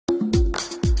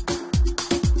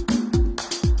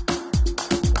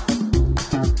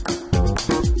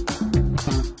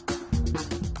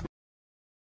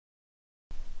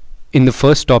In the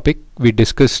first topic, we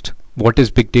discussed what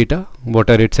is big data, what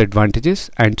are its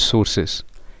advantages and sources.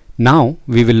 Now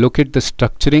we will look at the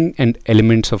structuring and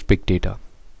elements of big data.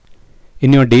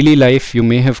 In your daily life, you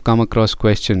may have come across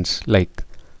questions like,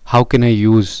 how can I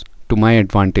use to my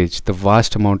advantage the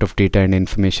vast amount of data and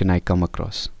information I come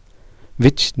across?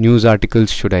 Which news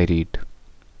articles should I read?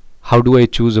 How do I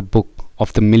choose a book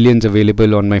of the millions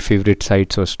available on my favorite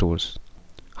sites or stores?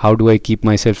 How do I keep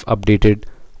myself updated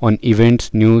on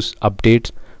events, news,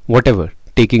 updates, whatever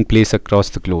taking place across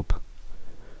the globe?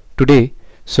 Today,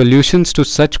 solutions to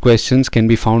such questions can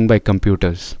be found by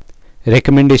computers.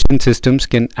 Recommendation systems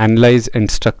can analyze and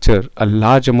structure a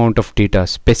large amount of data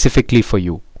specifically for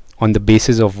you on the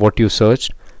basis of what you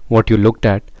searched, what you looked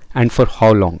at, and for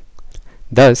how long.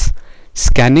 Thus,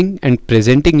 scanning and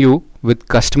presenting you with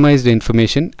customized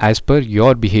information as per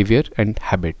your behavior and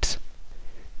habits.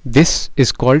 This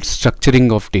is called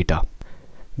structuring of data.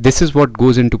 This is what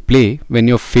goes into play when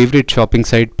your favorite shopping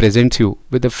site presents you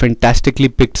with a fantastically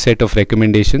picked set of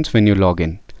recommendations when you log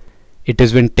in. It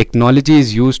is when technology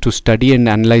is used to study and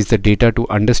analyze the data to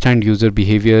understand user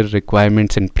behavior,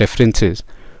 requirements and preferences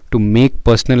to make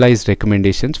personalized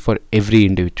recommendations for every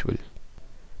individual.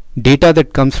 Data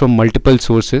that comes from multiple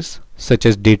sources such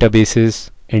as databases,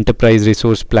 enterprise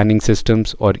resource planning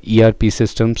systems or ERP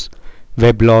systems,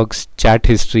 weblogs, chat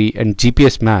history and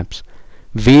GPS maps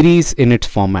varies in its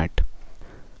format.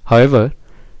 However,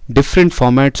 different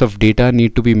formats of data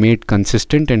need to be made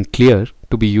consistent and clear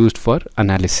to be used for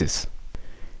analysis.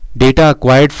 Data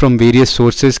acquired from various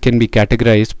sources can be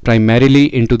categorized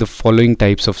primarily into the following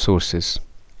types of sources.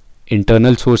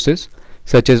 Internal sources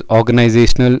such as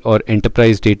organizational or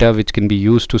enterprise data which can be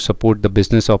used to support the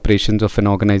business operations of an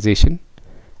organization,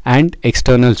 and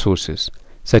external sources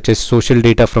such as social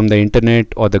data from the internet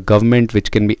or the government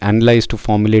which can be analyzed to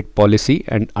formulate policy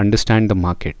and understand the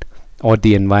market or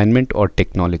the environment or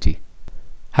technology.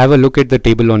 Have a look at the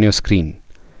table on your screen.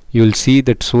 You will see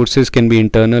that sources can be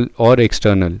internal or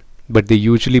external, but they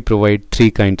usually provide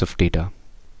three kinds of data: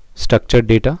 structured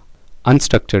data,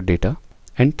 unstructured data,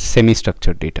 and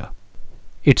semi-structured data.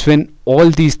 It's when all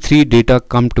these three data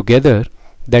come together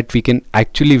that we can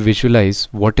actually visualize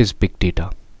what is big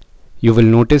data. You will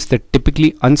notice that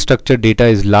typically unstructured data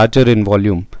is larger in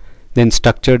volume than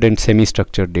structured and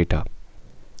semi-structured data.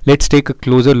 Let's take a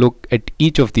closer look at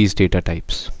each of these data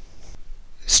types.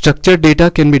 Structured data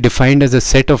can be defined as a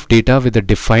set of data with a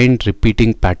defined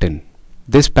repeating pattern.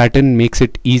 This pattern makes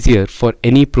it easier for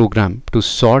any program to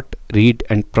sort, read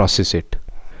and process it.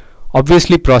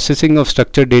 Obviously, processing of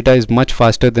structured data is much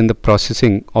faster than the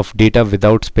processing of data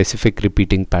without specific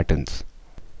repeating patterns.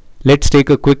 Let's take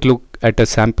a quick look at a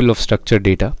sample of structured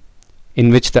data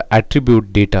in which the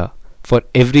attribute data for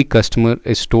every customer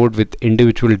is stored with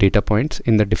individual data points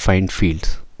in the defined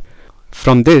fields.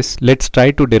 From this, let's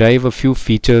try to derive a few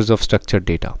features of structured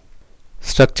data.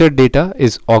 Structured data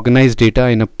is organized data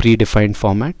in a predefined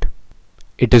format.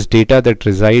 It is data that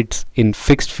resides in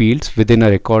fixed fields within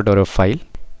a record or a file.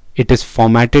 It is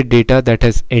formatted data that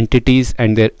has entities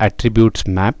and their attributes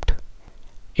mapped.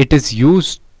 It is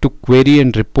used to query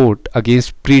and report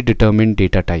against predetermined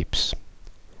data types.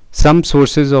 Some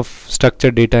sources of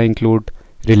structured data include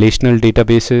relational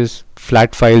databases,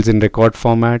 flat files in record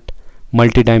format,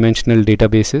 multidimensional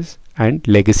databases, and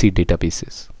legacy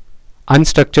databases.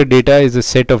 Unstructured data is a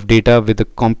set of data with a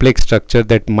complex structure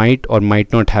that might or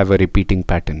might not have a repeating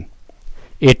pattern.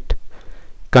 It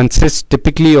consists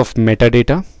typically of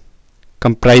metadata,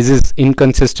 comprises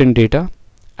inconsistent data,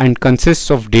 and consists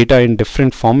of data in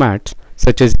different formats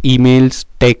such as emails,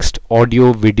 text,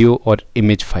 audio, video, or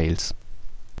image files.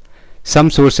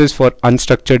 Some sources for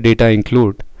unstructured data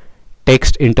include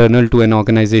text internal to an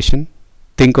organization,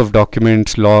 think of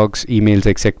documents, logs, emails,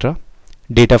 etc.,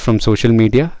 data from social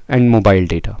media, and mobile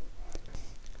data.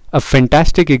 A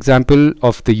fantastic example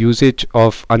of the usage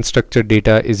of unstructured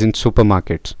data is in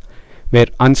supermarkets, where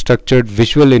unstructured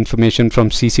visual information from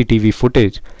CCTV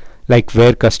footage, like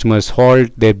where customers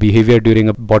halt, their behavior during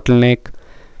a bottleneck,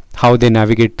 how they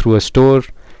navigate through a store,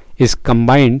 is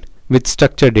combined with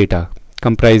structured data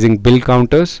comprising bill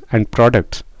counters and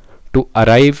products to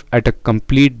arrive at a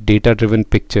complete data-driven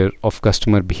picture of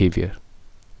customer behavior.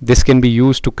 This can be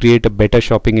used to create a better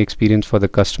shopping experience for the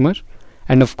customer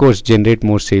and of course generate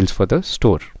more sales for the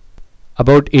store.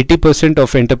 About 80%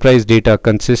 of enterprise data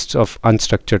consists of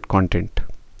unstructured content.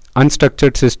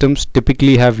 Unstructured systems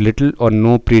typically have little or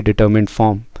no predetermined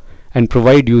form and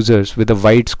provide users with a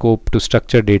wide scope to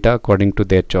structure data according to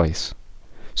their choice.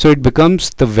 So it becomes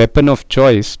the weapon of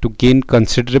choice to gain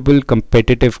considerable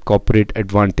competitive corporate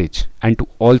advantage and to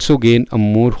also gain a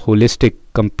more holistic,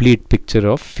 complete picture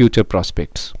of future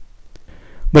prospects.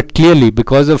 But clearly,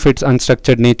 because of its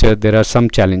unstructured nature, there are some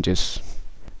challenges.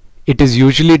 It is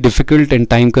usually difficult and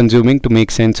time consuming to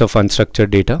make sense of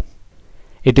unstructured data.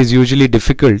 It is usually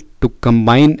difficult to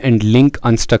combine and link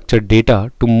unstructured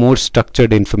data to more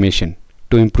structured information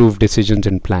to improve decisions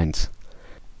and plans.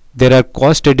 There are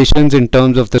cost additions in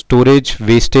terms of the storage,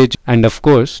 wastage, and of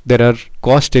course, there are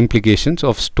cost implications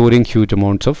of storing huge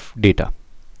amounts of data.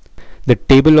 The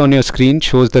table on your screen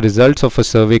shows the results of a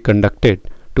survey conducted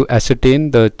to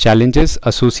ascertain the challenges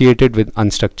associated with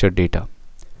unstructured data.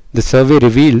 The survey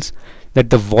reveals that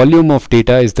the volume of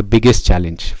data is the biggest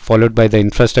challenge, followed by the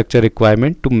infrastructure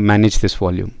requirement to manage this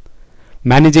volume.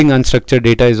 Managing unstructured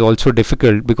data is also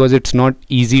difficult because it's not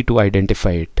easy to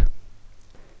identify it.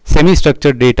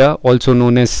 Semi-structured data, also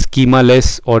known as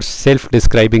schema-less or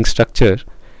self-describing structure,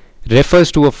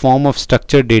 refers to a form of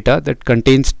structured data that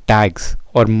contains tags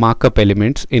or markup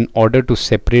elements in order to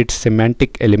separate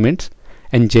semantic elements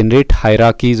and generate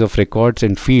hierarchies of records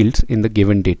and fields in the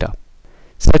given data.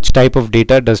 Such type of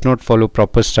data does not follow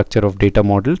proper structure of data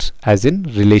models as in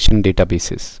relation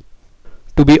databases.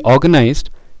 To be organized,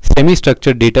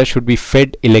 semi-structured data should be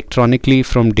fed electronically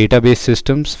from database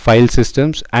systems, file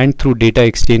systems, and through data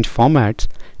exchange formats,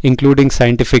 including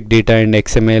scientific data and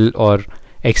XML or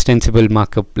extensible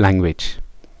markup language.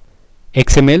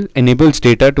 XML enables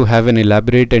data to have an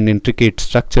elaborate and intricate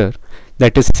structure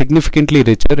that is significantly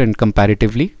richer and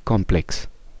comparatively complex.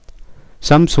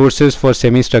 Some sources for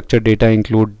semi-structured data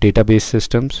include database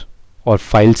systems or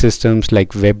file systems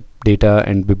like web data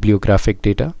and bibliographic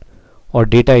data, or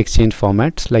data exchange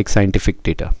formats like scientific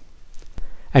data.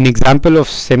 An example of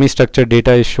semi-structured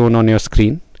data is shown on your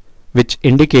screen, which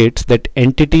indicates that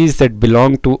entities that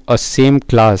belong to a same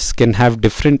class can have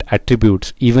different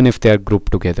attributes even if they are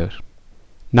grouped together.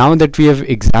 Now that we have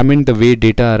examined the way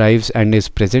data arrives and is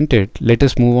presented, let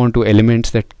us move on to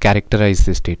elements that characterize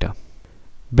this data.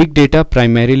 Big data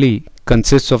primarily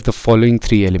consists of the following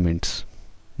three elements: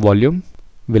 volume,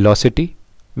 velocity,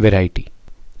 variety.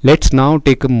 Let's now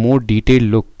take a more detailed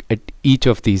look at each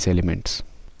of these elements.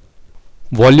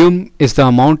 Volume is the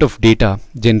amount of data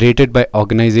generated by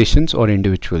organizations or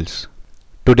individuals.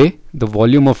 Today, the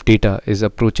volume of data is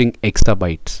approaching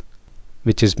exabytes,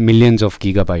 which is millions of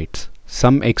gigabytes.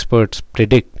 Some experts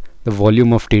predict the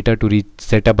volume of data to reach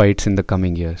zettabytes in the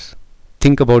coming years.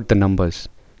 Think about the numbers.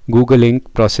 Google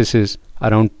Inc. processes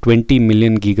around 20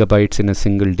 million gigabytes in a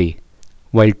single day,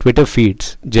 while Twitter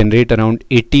feeds generate around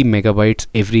 80 megabytes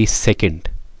every second.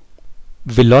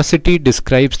 Velocity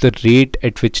describes the rate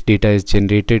at which data is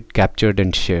generated, captured,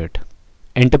 and shared.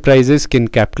 Enterprises can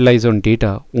capitalize on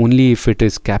data only if it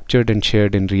is captured and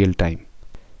shared in real time.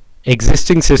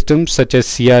 Existing systems such as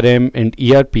CRM and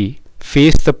ERP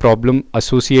face the problem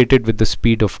associated with the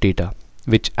speed of data,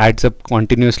 which adds up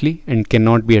continuously and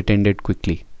cannot be attended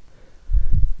quickly.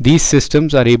 These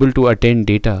systems are able to attend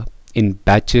data in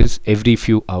batches every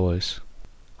few hours.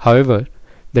 However,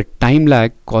 the time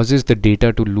lag causes the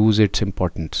data to lose its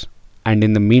importance, and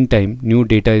in the meantime, new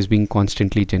data is being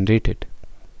constantly generated.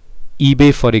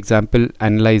 eBay, for example,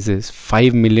 analyzes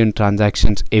 5 million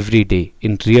transactions every day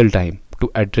in real time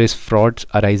to address frauds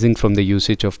arising from the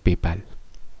usage of PayPal.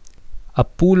 A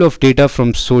pool of data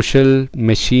from social,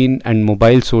 machine, and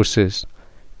mobile sources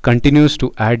continues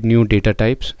to add new data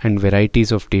types and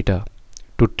varieties of data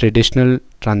to traditional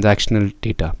transactional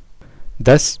data.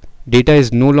 Thus, data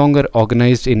is no longer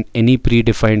organized in any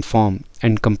predefined form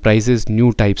and comprises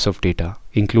new types of data,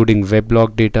 including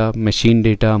weblog data, machine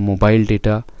data, mobile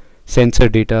data, sensor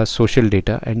data, social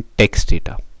data, and text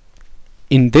data.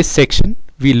 In this section,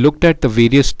 we looked at the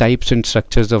various types and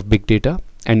structures of big data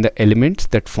and the elements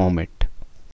that form it.